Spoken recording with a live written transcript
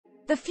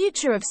The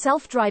future of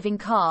self-driving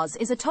cars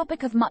is a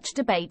topic of much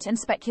debate and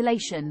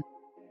speculation.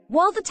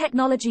 While the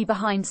technology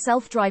behind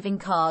self-driving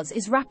cars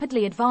is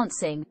rapidly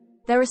advancing,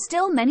 there are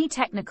still many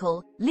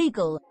technical,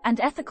 legal, and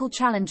ethical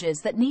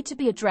challenges that need to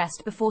be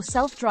addressed before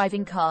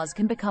self-driving cars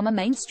can become a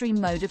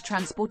mainstream mode of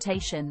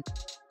transportation.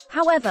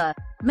 However,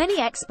 many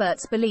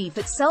experts believe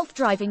that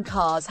self-driving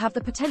cars have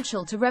the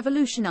potential to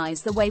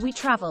revolutionize the way we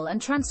travel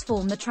and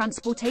transform the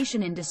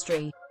transportation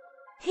industry.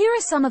 Here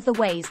are some of the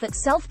ways that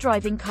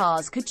self-driving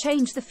cars could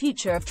change the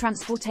future of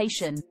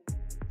transportation.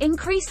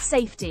 Increased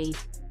safety.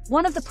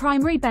 One of the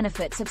primary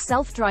benefits of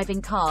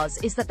self-driving cars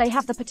is that they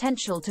have the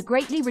potential to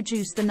greatly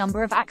reduce the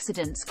number of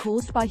accidents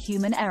caused by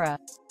human error.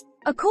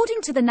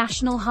 According to the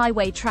National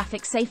Highway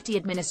Traffic Safety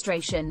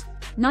Administration,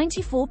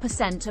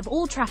 94% of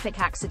all traffic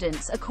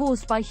accidents are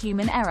caused by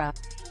human error.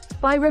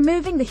 By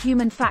removing the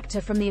human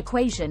factor from the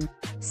equation,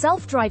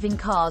 self-driving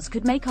cars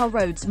could make our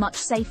roads much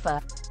safer.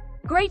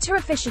 Greater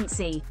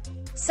efficiency.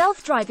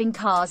 Self-driving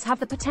cars have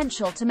the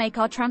potential to make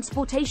our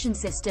transportation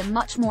system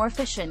much more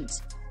efficient.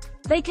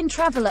 They can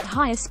travel at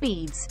higher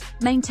speeds,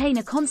 maintain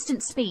a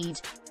constant speed,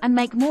 and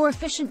make more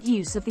efficient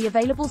use of the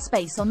available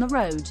space on the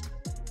road.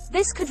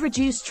 This could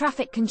reduce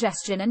traffic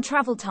congestion and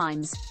travel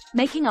times,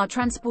 making our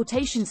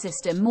transportation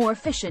system more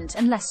efficient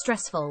and less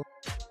stressful.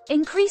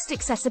 Increased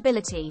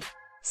accessibility.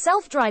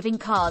 Self-driving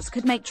cars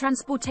could make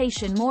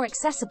transportation more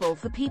accessible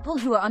for people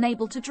who are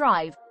unable to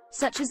drive,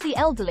 such as the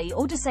elderly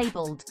or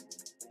disabled.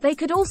 They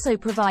could also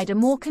provide a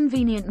more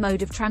convenient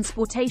mode of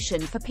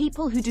transportation for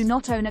people who do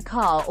not own a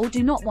car or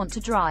do not want to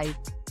drive.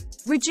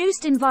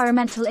 Reduced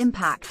environmental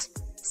impact.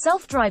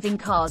 Self-driving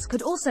cars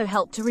could also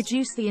help to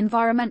reduce the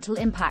environmental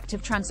impact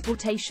of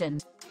transportation.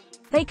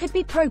 They could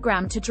be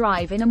programmed to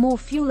drive in a more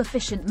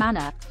fuel-efficient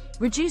manner,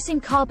 reducing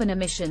carbon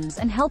emissions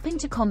and helping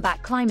to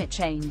combat climate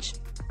change.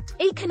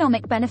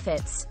 Economic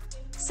benefits.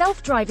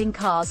 Self-driving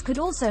cars could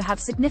also have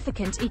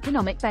significant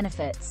economic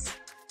benefits.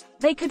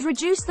 They could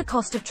reduce the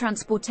cost of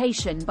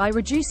transportation by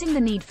reducing the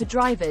need for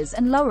drivers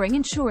and lowering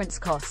insurance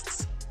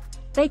costs.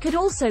 They could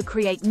also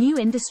create new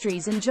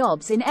industries and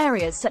jobs in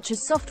areas such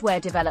as software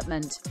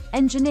development,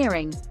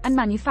 engineering, and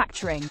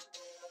manufacturing.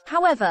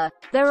 However,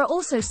 there are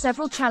also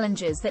several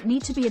challenges that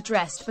need to be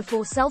addressed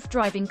before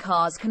self-driving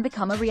cars can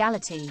become a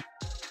reality.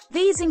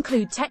 These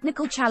include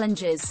technical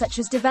challenges such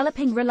as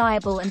developing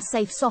reliable and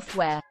safe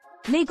software,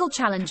 legal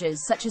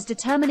challenges such as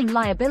determining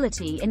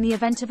liability in the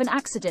event of an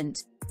accident,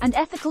 and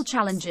ethical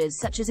challenges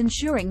such as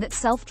ensuring that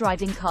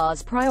self-driving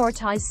cars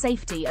prioritize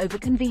safety over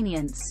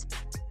convenience.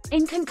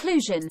 In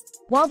conclusion,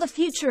 while the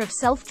future of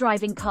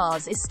self-driving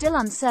cars is still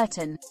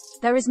uncertain,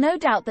 there is no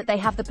doubt that they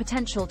have the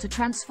potential to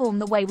transform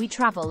the way we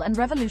travel and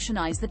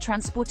revolutionize the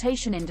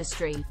transportation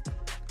industry.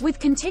 With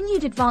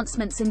continued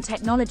advancements in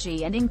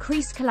technology and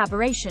increased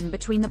collaboration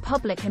between the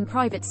public and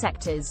private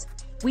sectors,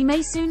 we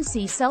may soon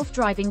see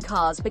self-driving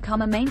cars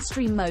become a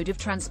mainstream mode of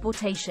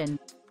transportation.